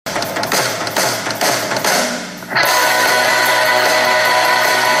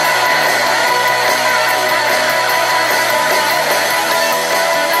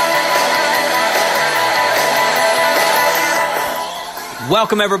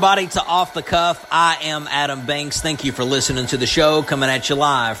Welcome, everybody, to Off the Cuff. I am Adam Banks. Thank you for listening to the show, coming at you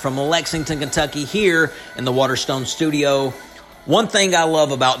live from Lexington, Kentucky, here in the Waterstone studio. One thing I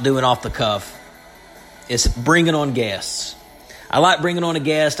love about doing Off the Cuff is bringing on guests. I like bringing on a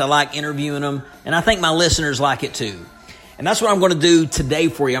guest. I like interviewing them, and I think my listeners like it too. And that's what I'm going to do today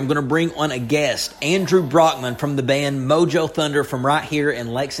for you. I'm going to bring on a guest, Andrew Brockman from the band Mojo Thunder from right here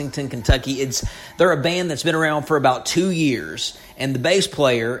in Lexington, Kentucky. They're a band that's been around for about 2 years. And the bass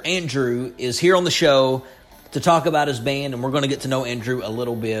player, Andrew, is here on the show to talk about his band. And we're going to get to know Andrew a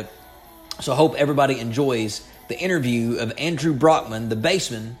little bit. So I hope everybody enjoys the interview of Andrew Brockman, the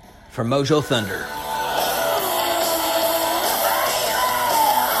bassman from Mojo Thunder.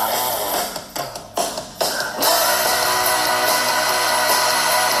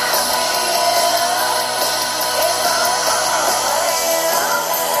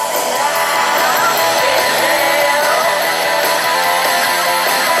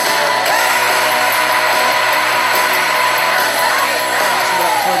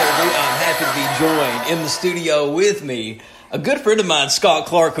 In the studio with me, a good friend of mine, Scott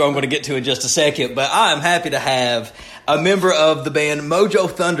Clark, who I'm going to get to in just a second, but I'm happy to have a member of the band Mojo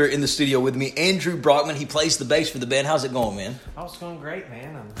Thunder in the studio with me, Andrew Brockman. He plays the bass for the band. How's it going, man? Oh, it's going great,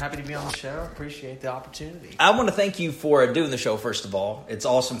 man. I'm happy to be on the show. Appreciate the opportunity. I want to thank you for doing the show, first of all. It's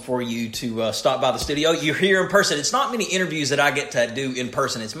awesome for you to stop by the studio. You're here in person. It's not many interviews that I get to do in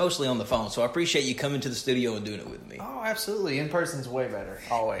person. It's mostly on the phone, so I appreciate you coming to the studio and doing it with me. Oh, absolutely. In person's way better,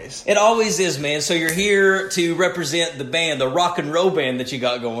 always. It always is, man. So you're here to represent the band, the rock and roll band that you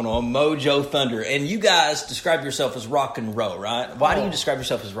got going on, Mojo Thunder. And you guys describe yourself as rock and roll, right? Why do you describe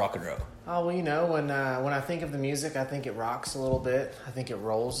yourself as rock and roll? Oh, well, you know, when I think of the music, I think it rocks a little bit. I think it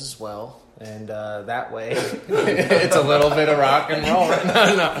rolls as well. And that way, it's a little bit of rock and roll.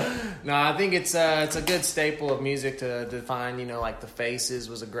 No, I think it's a good staple of music to define. You know, like the Faces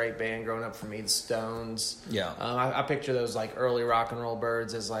was a great band growing up for me. The Stones. Yeah. I picture those like early rock and roll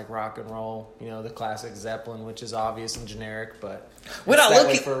birds as like rock and roll. You know, the classic Zeppelin, which is obvious and generic, but when I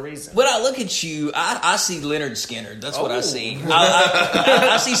look for a reason. When I look at you, I see Leonard Skinner. That's what I see.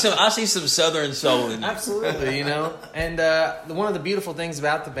 I see some Southern soul in you. Absolutely, you know. And one of the beautiful things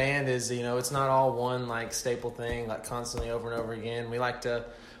about the band is, you know, it's not all one like staple thing, like constantly over and over again. We like to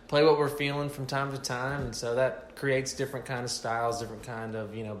play what we're feeling from time to time, and so that creates different kind of styles, different kind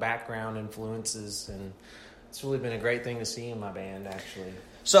of, you know, background influences, and it's really been a great thing to see in my band, actually.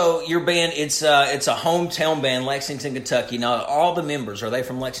 So your band, it's a hometown band, Lexington, Kentucky. Now, all the members, are they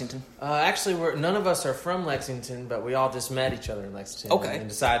from Lexington? Actually, none of us are from Lexington, but we all just met each other in Lexington. Okay. And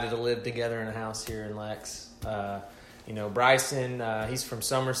decided to live together in a house here in Lex. You know, Bryson, he's from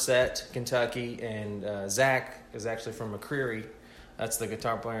Somerset, Kentucky, and Zach is actually from McCreary. That's the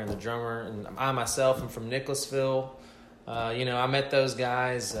guitar player and the drummer. And I myself am from Nicholasville. You know, I met those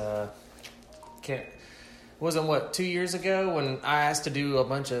guys. Wasn't 2 years ago when I asked to do a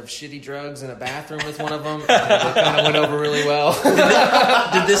bunch of shitty drugs in a bathroom with one of them. And it kind of went over really well.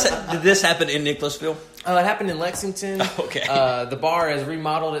 Did this happen in Nicholasville? It happened in Lexington. Okay. The bar has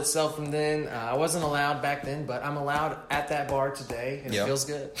remodeled itself from then. I wasn't allowed back then, but I'm allowed at that bar today, and It feels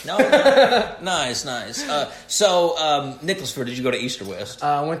good. No, nice. So, Nicholasville, did you go to East or West?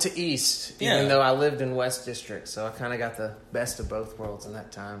 I went to East, even though I lived in West District, so I kind of got the best of both worlds in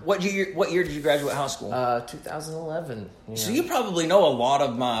that time. What year did you graduate high school? 2011. So you probably know a lot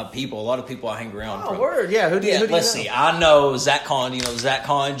of my people, a lot of people I hang around from. Oh, word, yeah. Who do you know? Let's see. I know Zach Conn. You know Zach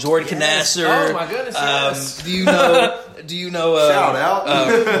Conn, Jordan Canasser. Oh, my goodness, yes. Do you know? Shout out.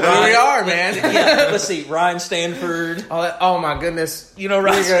 Here we are, man. Yeah, let's see. Ryan Stanford. Oh my goodness. You know,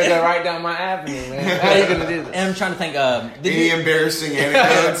 Ryan. You're going to go right down my avenue, man. How are you going to do this? And I'm trying to think. Any embarrassing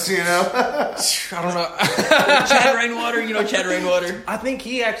anecdotes, you know? I don't know. Chad Rainwater. You know Chad Rainwater? I think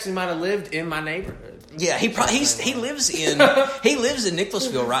he actually might have lived in my neighborhood. Yeah, he lives in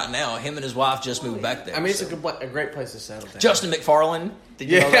Nicholasville right now. Him and his wife just moved back there. I mean, it's a great place to settle down. Justin McFarland. Did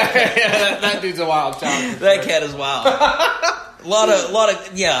you know that? That dude's a wild child. That cat is wild. A lot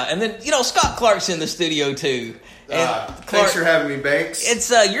of, yeah. And then, you know, Scott Clark's in the studio too. Thanks for having me, Banks. It's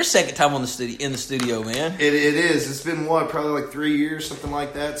your second time in the studio, man. It is. It's been probably like 3 years, something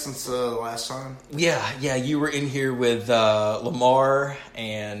like that, since the last time. Yeah. You were in here with Lamar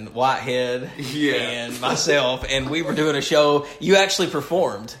and Whitehead and myself, and we were doing a show. You actually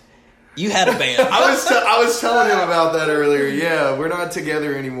performed. You had a band. I was telling him about that earlier. Yeah, we're not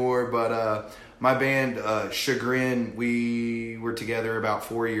together anymore, but my band, Chagrin, we were together about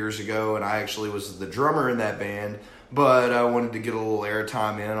 4 years ago, and I actually was the drummer in that band. But I wanted to get a little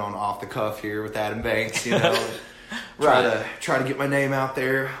airtime in on Off the Cuff here with Adam Banks, you know. Try to get my name out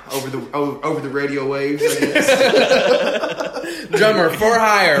there over the radio waves, I guess. Drummer for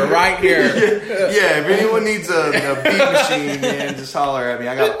hire right here. Yeah, if anyone needs a beat machine, man, just holler at me.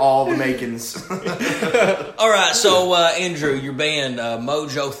 I got all the makings. All right, so Andrew, your band,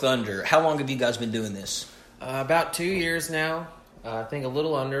 Mojo Thunder, how long have you guys been doing this? About 2 years now. I think a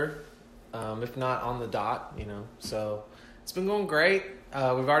little under, if not on the dot, So it's been going great.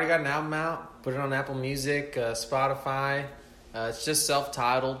 We've already got an album out. Put it on Apple Music, Spotify. It's just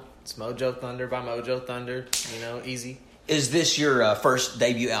self-titled. It's Mojo Thunder by Mojo Thunder. Easy. Is this your first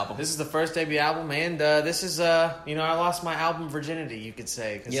debut album? This is the first debut album, and this is, I lost my album virginity, you could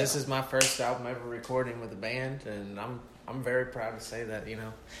say, because this is my first album ever recording with a band, and I'm very proud to say that,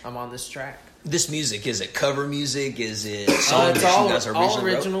 I'm on this track. This music, is it cover music? Is it songs it's that you guys all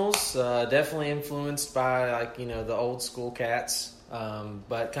originally originals, definitely influenced by, the old school cats,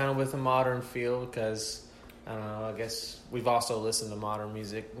 but kind of with a modern feel, because, I don't know, I guess we've also listened to modern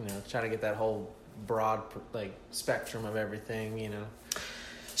music, try to get that whole broad spectrum of everything.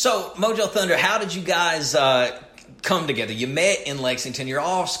 So Mojo Thunder, how did you guys come together? You met in Lexington. You're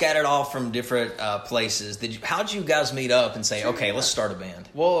all scattered off from different places. How did you guys meet up and say, okay, let's start a band?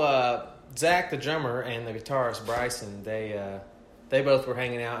 Well, Zach, the drummer, and the guitarist Bryson, they both were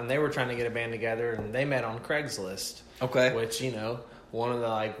hanging out, and they were trying to get a band together, and they met on Craigslist. Okay. Which, one of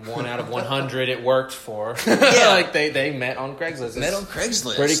the 1 out of 100 it worked for. Yeah. They met on Craigslist. Met on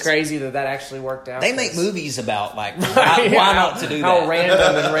Craigslist. Pretty crazy that actually worked out. They make movies about why not to do that. How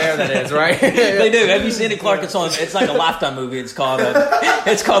random and rare that is, right? They do. Have you seen it, Clark? It's like a Lifetime movie. It's called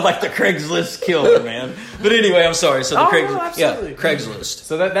like the Craigslist Killer, man. But anyway, I'm sorry. So the Craigslist.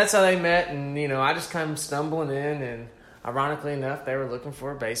 So that's how they met, and I just come stumbling in, and ironically enough, they were looking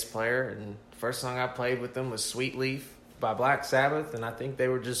for a bass player, and the first song I played with them was Sweet Leaf by Black Sabbath, and I think they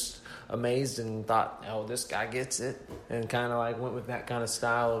were just amazed and thought, oh, this guy gets it, and kind of went with that kind of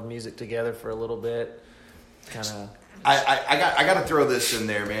style of music together for a little bit. I got to throw this in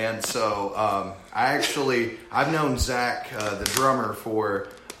there, man. So I've known Zach, the drummer, for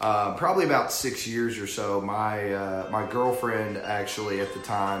probably about 6 years or so. My girlfriend actually at the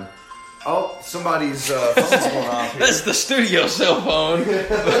time. Oh, somebody's phone's going off here. That's the studio cell phone.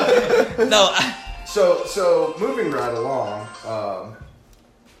 No. So moving right along,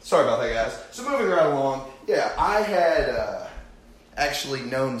 sorry about that, guys. So moving right along, yeah, I had actually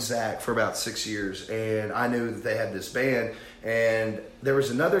known Zach for about 6 years, and I knew that they had this band, and there was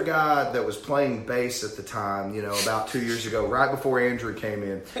another guy that was playing bass at the time, about 2 years ago, right before Andrew came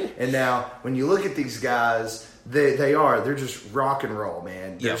in. And now, when you look at these guys, they're just rock and roll,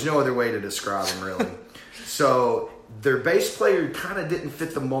 man. There's no other way to describe them, really. So their bass player kind of didn't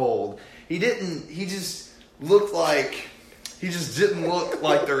fit the mold. He just didn't look like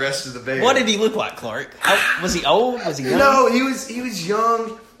the rest of the band. What did he look like, Clark? Was he old? Was he young? No, he was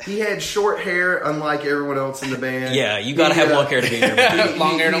young. He had short hair, unlike everyone else in the band. Yeah, you gotta have long hair to be in your band.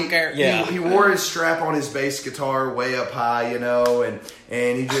 Long hair don't care. Yeah. He wore his strap on his bass guitar way up high,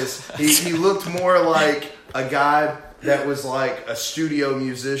 and he looked more like a guy that was like a studio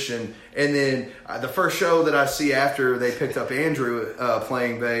musician. And then the first show that I see after they picked up Andrew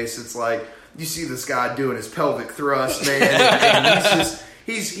playing bass, it's like you see this guy doing his pelvic thrust, man, and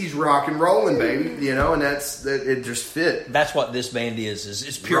he's rock and rolling, baby, and it just fit. That's what this band is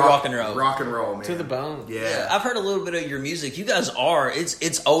it's pure rock and roll. Rock and roll, man. To the bone. Yeah. I've heard a little bit of your music. You guys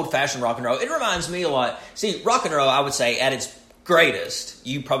it's old-fashioned rock and roll. It reminds me a lot. See, rock and roll, I would say, at its greatest,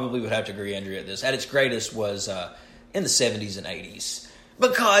 you probably would have to agree, Andrew, at this, at its greatest was in the 70s and 80s.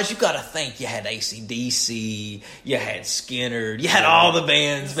 Because you got to think, you had AC/DC, you had Skinner, you had all the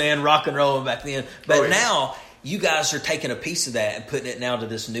bands, man, rock and rolling back then. But now, you guys are taking a piece of that and putting it now to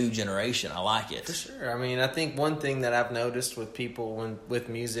this new generation. I like it. For sure. I mean, I think one thing that I've noticed with people with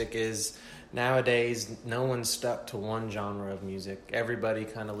music is nowadays no one's stuck to one genre of music. Everybody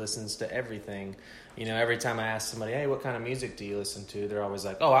kind of listens to everything. Every time I ask somebody, hey, what kind of music do you listen to? They're always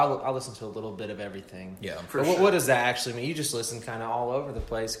like, oh, I'll listen to a little bit of everything. Yeah, but what does that actually mean? You just listen kind of all over the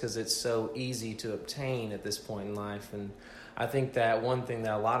place because it's so easy to obtain at this point in life. And I think that one thing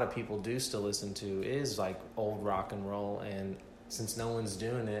that a lot of people do still listen to is old rock and roll. And since no one's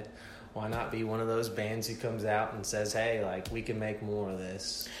doing it, why not be one of those bands who comes out and says, hey, we can make more of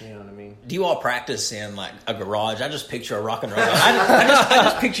this. You know what I mean? Do you all practice in a garage? I just picture a rock and roll. I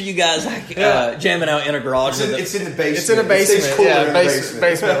just picture you guys jamming out in a garage. It's in the basement. It's in a basement.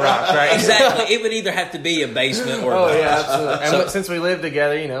 Basement rock, right? Exactly. It would either have to be a basement or a garage. Absolutely. And since we live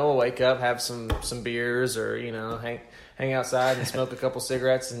together, we'll wake up, have some beers, or hang outside and smoke a couple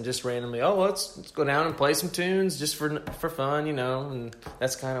cigarettes and just randomly, let's go down and play some tunes just for fun, and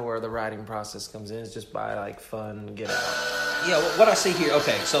that's kind of where the writing process comes in, is just by fun, get out. Yeah, what I see here,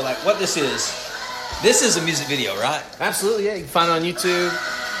 okay, so what this is, This is a music video, right? Absolutely, yeah. You can find it on YouTube.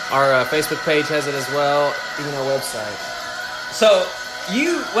 Our Facebook page has it as well, even our website. So,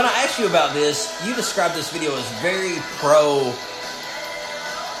 when I asked you about this, you described this video as very pro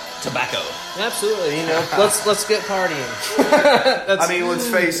tobacco. Absolutely, let's get partying. I mean, let's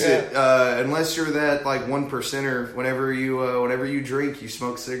face it. Unless you're that like 1%er, whenever you drink, you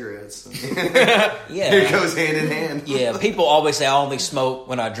smoke cigarettes. It goes hand in hand. Yeah, people always say I only smoke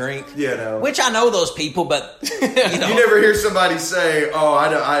when I drink. Yeah, no. Which I know those people, but you never hear somebody say, "Oh,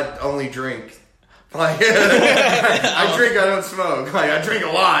 I only drink." Like I drink, I don't smoke. Like I drink a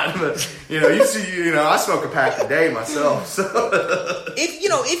lot, but I smoke a pack a day myself. So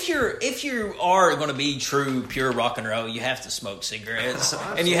if you are going to be true pure rock and roll, you have to smoke cigarettes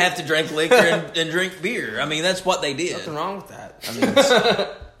and you have to drink liquor and drink beer. I mean, that's what they did. Nothing wrong with that.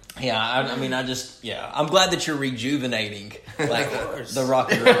 I mean, I'm glad that you're rejuvenating like the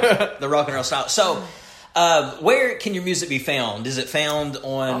rock and roll style. So. Where can your music be found? Is it found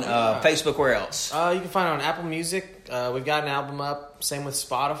on Facebook? Where else? You can find it on Apple Music. We've got an album up. Same with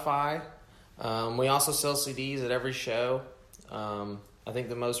Spotify. We also sell CDs at every show. I think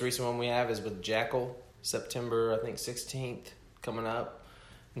the most recent one we have is with Jackal, September 16th coming up.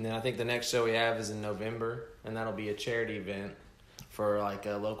 And then I think the next show we have is in November, and that'll be a charity event for like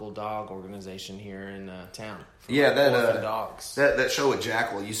a local dog organization here in town. Yeah, dogs. That show with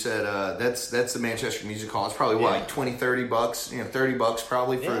Jackal, you said that's the Manchester Music Hall. It's probably like $20, $30, $30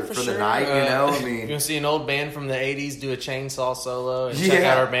 probably for sure. the night. I mean, you're gonna see an old band from the '80s do a chainsaw solo and check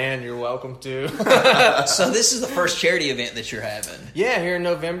out our band. You're welcome to. So this is the first charity event that you're having. Yeah, here in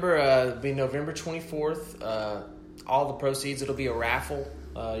November. It'll be November 24th. All the proceeds. It'll be a raffle.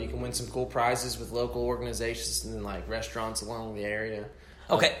 You can win some cool prizes with local organizations and like restaurants along the area.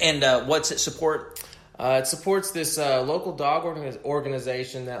 Okay, and what's it support? It supports this local dog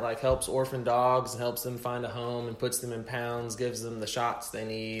organization that like helps orphan dogs and helps them find a home and puts them in pounds, gives them the shots they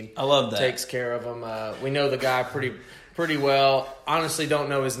need. I love that. Takes care of them. We know the guy pretty well. Honestly, don't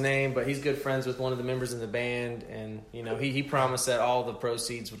know his name, but he's good friends with one of the members in the band, and he promised that all the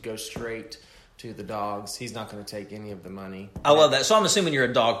proceeds would go straight to the dogs. He's not going to take any of the money. I love that. So I'm assuming you're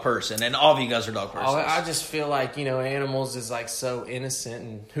a dog person, and all of you guys are dog persons. I just feel like animals is like so innocent,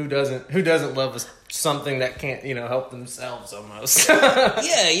 and who doesn't love something that can't help themselves almost.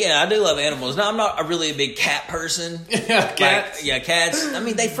 yeah, I do love animals. Now I'm not really a big cat person. Cats. Cats. I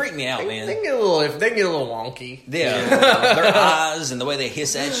mean, they freak me out, man. They can get a little wonky. Yeah, their eyes and the way they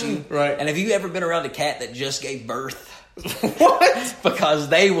hiss at you. Right. And have you ever been around a cat that just gave birth? What? Because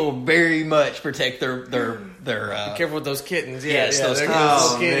they will very much protect their Be careful with those kittens. Yes, those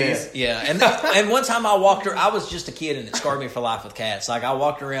kitties. Yeah, and one time I walked her. I was just a kid, and it scarred me for life with cats. Like I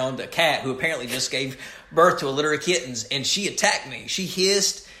walked around a cat who apparently just gave birth to a litter of kittens, and she attacked me. She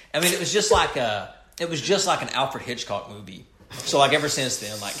hissed. I mean, it was just like an Alfred Hitchcock movie. So like ever since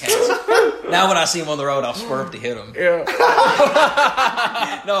then, like cats. Now when I see them on the road, I'll swerve to hit them. Yeah.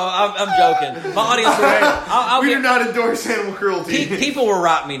 No, I'm joking. My audience, we do not endorse animal cruelty. People will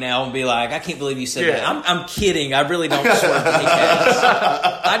write me now and be like, "I can't believe you said that." I'm kidding. I really don't swerve to hit cats.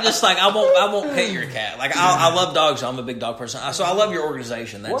 I just I won't pet your cat. Like I love dogs. I'm a big dog person. So I love your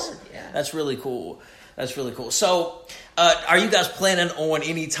organization. That's really cool. That's really cool. So, are you guys planning on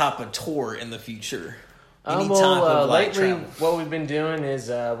any type of tour in the future? Lately, travel? What we've been doing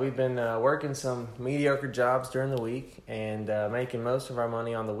is we've been working some mediocre jobs during the week and making most of our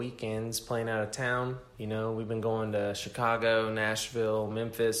money on the weekends playing out of town. We've been going to Chicago, Nashville,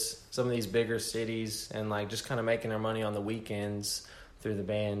 Memphis, some of these bigger cities, and just kind of making our money on the weekends through the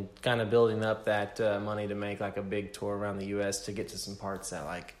band, kind of building up that money to make a big tour around the U.S. to get to some parts that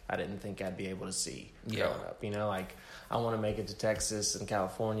I didn't think I'd be able to see growing up. I want to make it to Texas and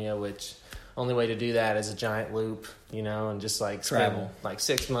California, which only way to do that is a giant loop, and just travel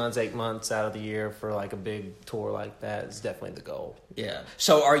 6 months, 8 months out of the year for a big tour like that is definitely the goal. Yeah.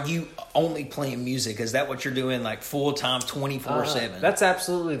 So are you only playing music? Is that what you're doing full time 24/7? That's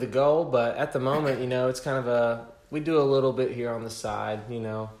absolutely the goal, but at the moment, it's kind of we do a little bit here on the side,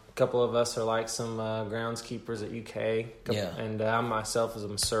 A couple of us are some groundskeepers at UK, and I myself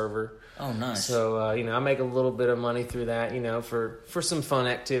am a server. Oh, nice. So, I make a little bit of money through that, for some fun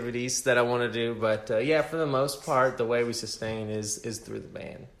activities that I want to do. But, for the most part, the way we sustain is through the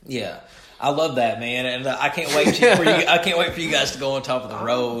band. Yeah. I love that, man. And I can't wait for you guys to go on top of the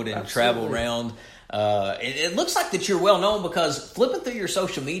road and travel around. It looks like that you're well known because flipping through your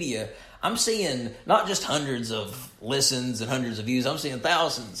social media, I'm seeing not just hundreds of listens and hundreds of views. I'm seeing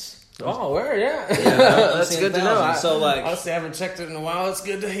thousands. Oh, where? Yeah. That's good to know. Honestly, I haven't checked it in a while. It's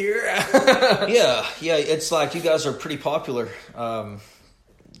good to hear. yeah. It's you guys are pretty popular.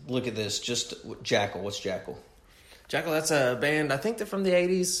 look at this. Just Jackal. What's Jackal? Jackal, that's a band. I think they're from the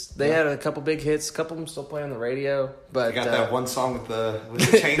 '80s. They had a couple big hits. A couple of them still play on the radio. But They got that one song with the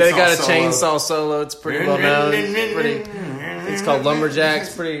chainsaw. they got a solo. chainsaw solo. It's pretty well known. It's called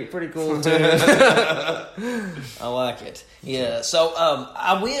Lumberjacks. Pretty cool too. I like it. Yeah. So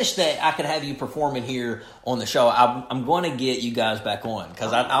I wish that I could have you performing here on the show. I'm going to get you guys back on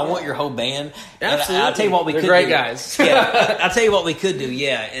because I want your whole band. Absolutely. And I'll tell you what we They're could great do. guys. Yeah. I'll tell you what we could do.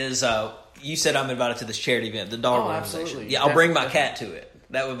 Yeah, is you said I'm invited to this charity event, the dog organization. Absolutely. Yeah, I'll bring my cat to it.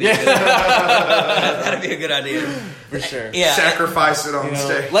 That would be a good that'd be a good idea. For sure. Yeah. Sacrifice it on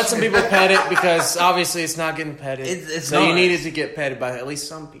stage. Let some people pet it because obviously it's not getting petted. It's so not. you need it to get petted by at least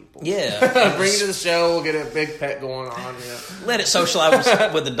some people. Yeah. Bring it to the show. We'll get a big pet going on. Yeah. Let it socialize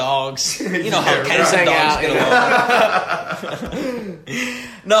with the dogs. You know how cats and hang dogs out, get along.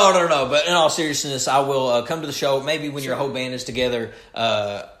 No. But in all seriousness, I will come to the show. Maybe when your whole band is together,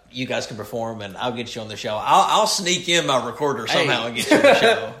 you guys can perform, and I'll get you on the show. I'll sneak in my recorder somehow and get you on the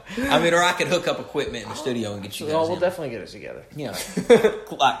show. I mean, or I could hook up equipment in the studio and get you guys Well, we'll in. definitely get it together. Yeah,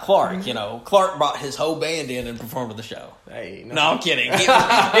 like Clark. Clark brought his whole band in and performed at the show. Hey, No, I'm kidding.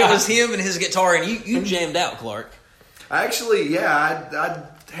 It was him and his guitar, and you jammed out, Clark. Actually, I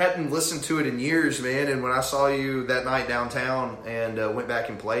hadn't listened to it in years, man. And when I saw you that night downtown and went back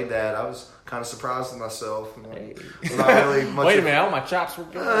and played that, I was kind of surprised with myself. Not really much. Wait a minute, all my chops were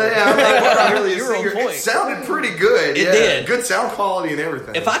good. Yeah, I'm like, what, not really a You were on singer. point. It sounded pretty good. It yeah, did. Good sound quality and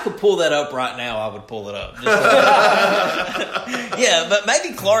everything. If I could pull that up right now, I would pull it up. Yeah, but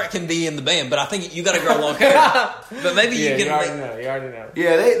maybe Clark can be in the band, but I think you got to grow long hair. But maybe you can. You already know.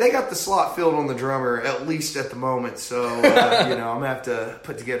 Yeah, they got the slot filled on the drummer, at least at the moment. So, I'm going to have to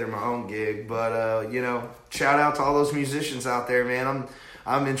put together my own gig. But, shout out to all those musicians out there, man.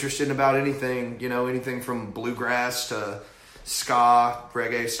 I'm interested in about anything, anything from bluegrass to ska,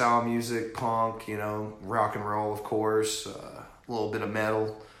 reggae style music, punk, rock and roll, of course, a little bit of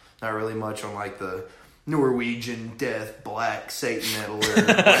metal. Not really much on like the Norwegian death, black, Satan metal or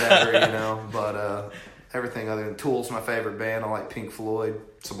whatever, but everything other than Tool's my favorite band. I like Pink Floyd,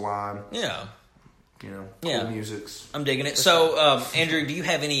 Sublime. Yeah. Cool musics. I'm digging it. So, Andrew, do you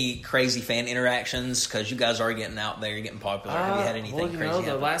have any crazy fan interactions? Because you guys are getting out there, you're getting popular. Have you had anything crazy?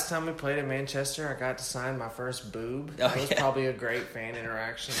 The last time we played in Manchester, I got to sign my first boob. That was probably a great fan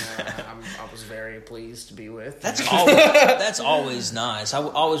interaction. I was very pleased to be with. That's always nice. I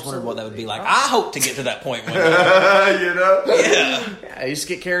always wondered what that would be like. I hope to get to that point one day. Yeah, you just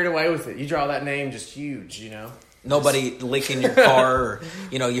get carried away with it. You draw that name just huge, Nobody licking your car, or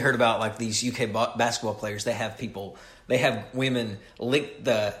you heard about like these UK basketball players. They have women lick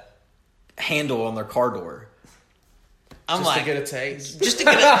the handle on their car door. To get a taste. Just to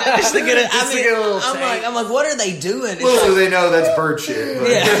get a little taste. I'm like, what are they doing? Little do they know that's bird shit. But.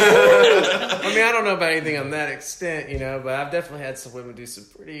 Yeah. I don't know about anything on that extent, but I've definitely had some women do some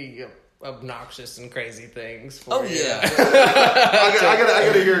pretty obnoxious and crazy things. For you. Yeah. I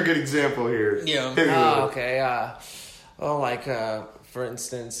gotta hear a good example here. Yeah. Okay. For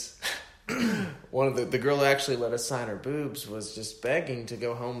instance, one of the girl who actually let us sign her boobs was just begging to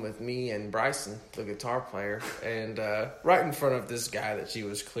go home with me and Bryson, the guitar player, and right in front of this guy that she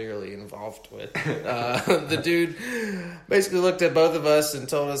was clearly involved with. The dude basically looked at both of us and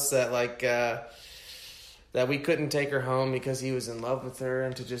told us that that we couldn't take her home because he was in love with her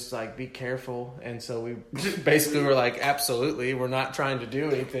and to just be careful. And so we basically were like, absolutely, we're not trying to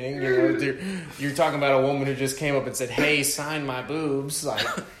do anything. You're talking about a woman who just came up and said, hey, sign my boobs.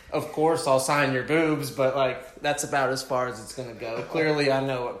 Of course I'll sign your boobs, but that's about as far as it's going to go. Clearly I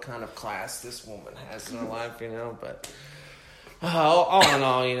know what kind of class this woman has in her life, but all in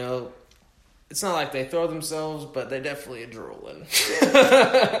all, it's not like they throw themselves, but they definitely are drooling.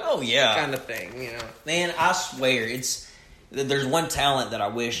 Oh, yeah. Kind of thing, Man, I swear, there's one talent that I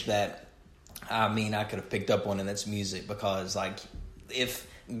wish that, I could have picked up on, and that's music, because, if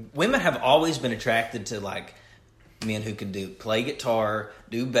women have always been attracted to, men who could play guitar,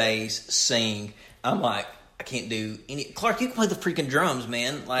 do bass, sing, I'm like, I can't do any. Clark, you can play the freaking drums,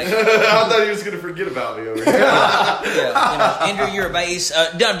 man. I thought he was going to forget about me over here. Yeah, Andrew, you're a bass.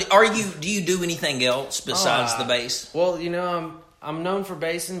 Do you do anything else besides the bass? Well, I'm known for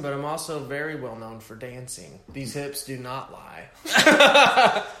bassing, but I'm also very well known for dancing. These hips do not lie.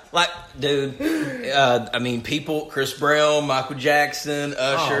 dude. I mean, people, Chris Brown, Michael Jackson,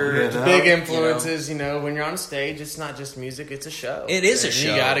 Usher. Big influences, you know, when you're on stage, it's not just music, it's a show. It is a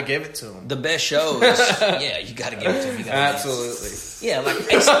show. You got to give it to them. The best shows. Yeah, you got to give it to them. You gotta Absolutely. Dance. Yeah, like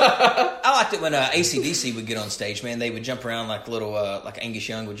I liked it when AC/DC would get on stage, man. They would jump around like little, like Angus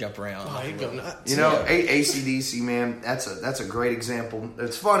Young would jump around. Oh, you go nuts. You know, AC/DC, man, that's a great example.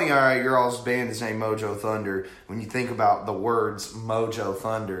 It's funny, all right, your all's band is named Mojo Thunder. When you think about the words Mojo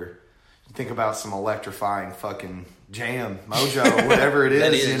Thunder, you think about some electrifying fucking jam, mojo, whatever it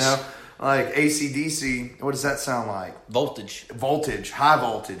is, you know? Like AC/DC, what does that sound like? Voltage, high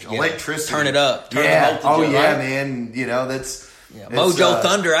voltage, electricity. Turn it up. Turn the voltage up, yeah, right? man. You know, that's... Yeah. Mojo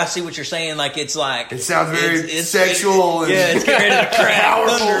Thunder, I see what you're saying. Like, it's like... It sounds very sexual. It's getting ready to crack.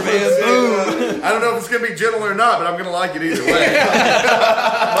 Powerful, Thunder, man. Boom. I don't know if it's going to be gentle or not, but I'm going to like it either way.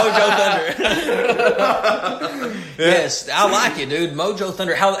 Mojo Thunder. Yes, I like it, dude. Mojo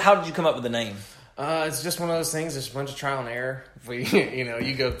Thunder. How did you come up with the name? It's just one of those things. There's a bunch of trial and error.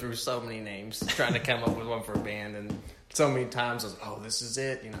 You go through so many names trying to come up with one for a band, and so many times I was, this is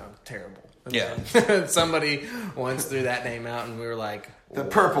it. Terrible. And then somebody once threw that name out, and we were like, the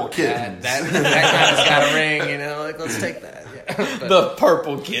Purple Kittens. That kind of's got a ring. Like, let's take that. Yeah. But, the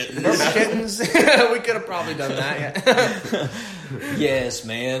Purple Kittens. Purple Kittens. We could have probably done that. Yeah. Yes,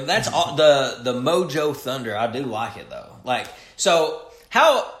 man. That's all, the Mojo Thunder. I do like it though. Like, so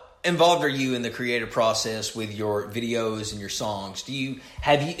how involved are you in the creative process with your videos and your songs?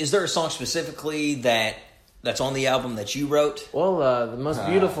 Is there a song specifically that's on the album that you wrote? Well, the most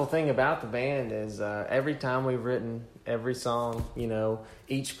beautiful thing about the band is every time we've written every song,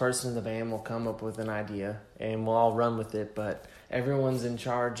 each person in the band will come up with an idea and we'll all run with it, but everyone's in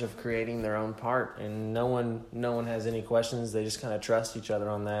charge of creating their own part, and no one has any questions. They just kind of trust each other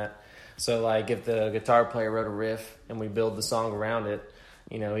on that. So like if the guitar player wrote a riff and we build the song around it,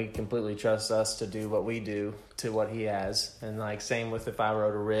 he completely trusts us to do what we do to what he has. And like same with if I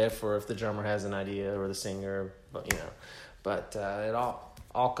wrote a riff or if the drummer has an idea or the singer, but it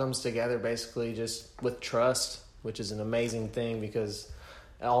all comes together basically just with trust, which is an amazing thing because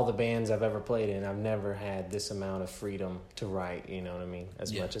all the bands I've ever played in, I've never had this amount of freedom to write,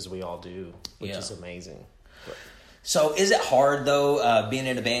 as much as we all do, which is amazing. But, so is it hard though, being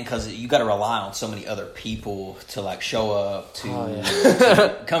in a band, because you got to rely on so many other people to like show up,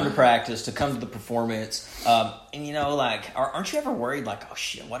 to come to practice, to come to the performance, and aren't you ever worried like, oh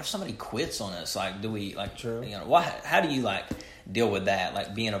shit, what if somebody quits on us? Like, do we like, True. How do you like deal with that,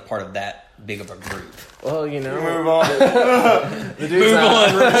 like being a part of that big of a group? Well, move on. The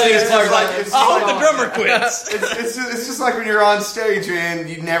drummer quits. It's just like when you're on stage, man.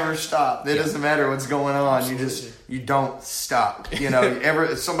 You never stop. It doesn't matter what's going on. You don't stop.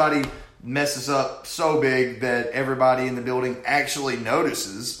 If somebody messes up so big that everybody in the building actually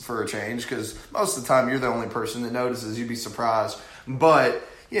notices for a change, because most of the time you're the only person that notices. You'd be surprised, but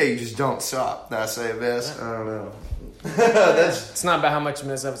yeah, you just don't stop. Did I say it best? I don't know. It's not about how much you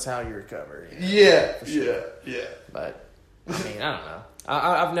mess up; it's how you recover. Yeah. But I don't know.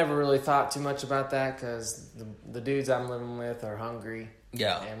 I've never really thought too much about that because the dudes I'm living with are hungry.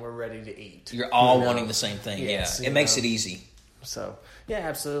 Yeah, and we're ready to eat. You're all wanting the same thing. Yes, it makes it easy. So yeah,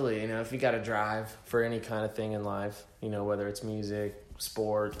 absolutely. If you got to drive for any kind of thing in life, whether it's music,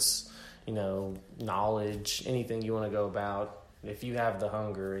 sports, knowledge, anything you want to go about, if you have the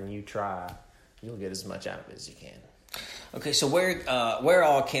hunger and you try, you'll get as much out of it as you can. Okay, so where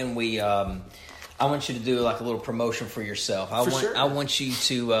all can we? I want you to do like a little promotion for yourself. I want you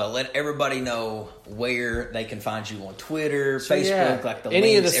to let everybody know where they can find you on Twitter, Facebook, like the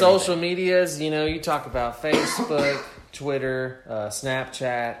any links, of the social medias. You talk about Facebook, Twitter,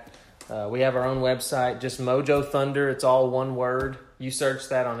 Snapchat. We have our own website, just Mojo Thunder. It's all one word. You search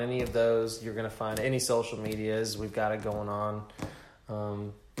that on any of those, you're going to find any social medias. We've got it going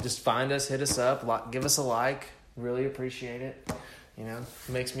on. Just find us, hit us up, give us a like. Really appreciate it.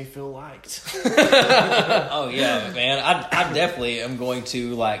 Makes me feel liked. Oh yeah, man! I definitely am going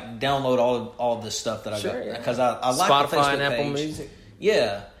to like download all of this stuff that I got because I like Spotify the Facebook and Apple page. Music.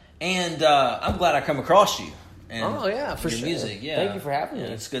 Yeah, and I'm glad I come across you. And for your sure. music, yeah. Thank you for having me.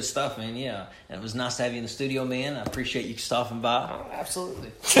 It's good stuff, man. Yeah, and it was nice to have you in the studio, man. I appreciate you stopping by. Oh,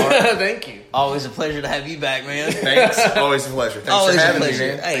 absolutely. Thank you. Always a pleasure to have you back, man. Thanks. Always a pleasure. Thanks for having me,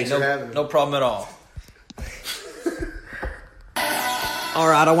 man. Hey, Thanks for having me. No problem at all. All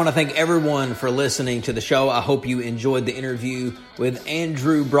right, I want to thank everyone for listening to the show. I hope you enjoyed the interview with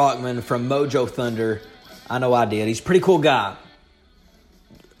Andrew Brockman from Mojo Thunder. I know I did. He's a pretty cool guy.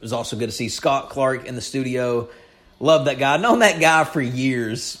 It was also good to see Scott Clark in the studio. Love that guy. I've known that guy for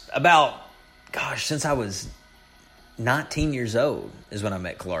years. Since I was 19 years old is when I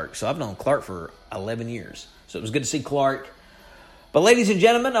met Clark. So I've known Clark for 11 years. So it was good to see Clark. But ladies and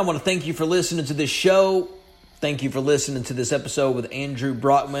gentlemen, I want to thank you for listening to this show. Thank you for listening to this episode with Andrew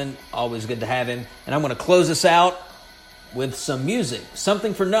Brockman. Always good to have him. And I'm going to close us out with some music.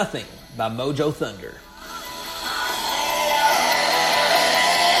 Something for Nothing by Mojo Thunder.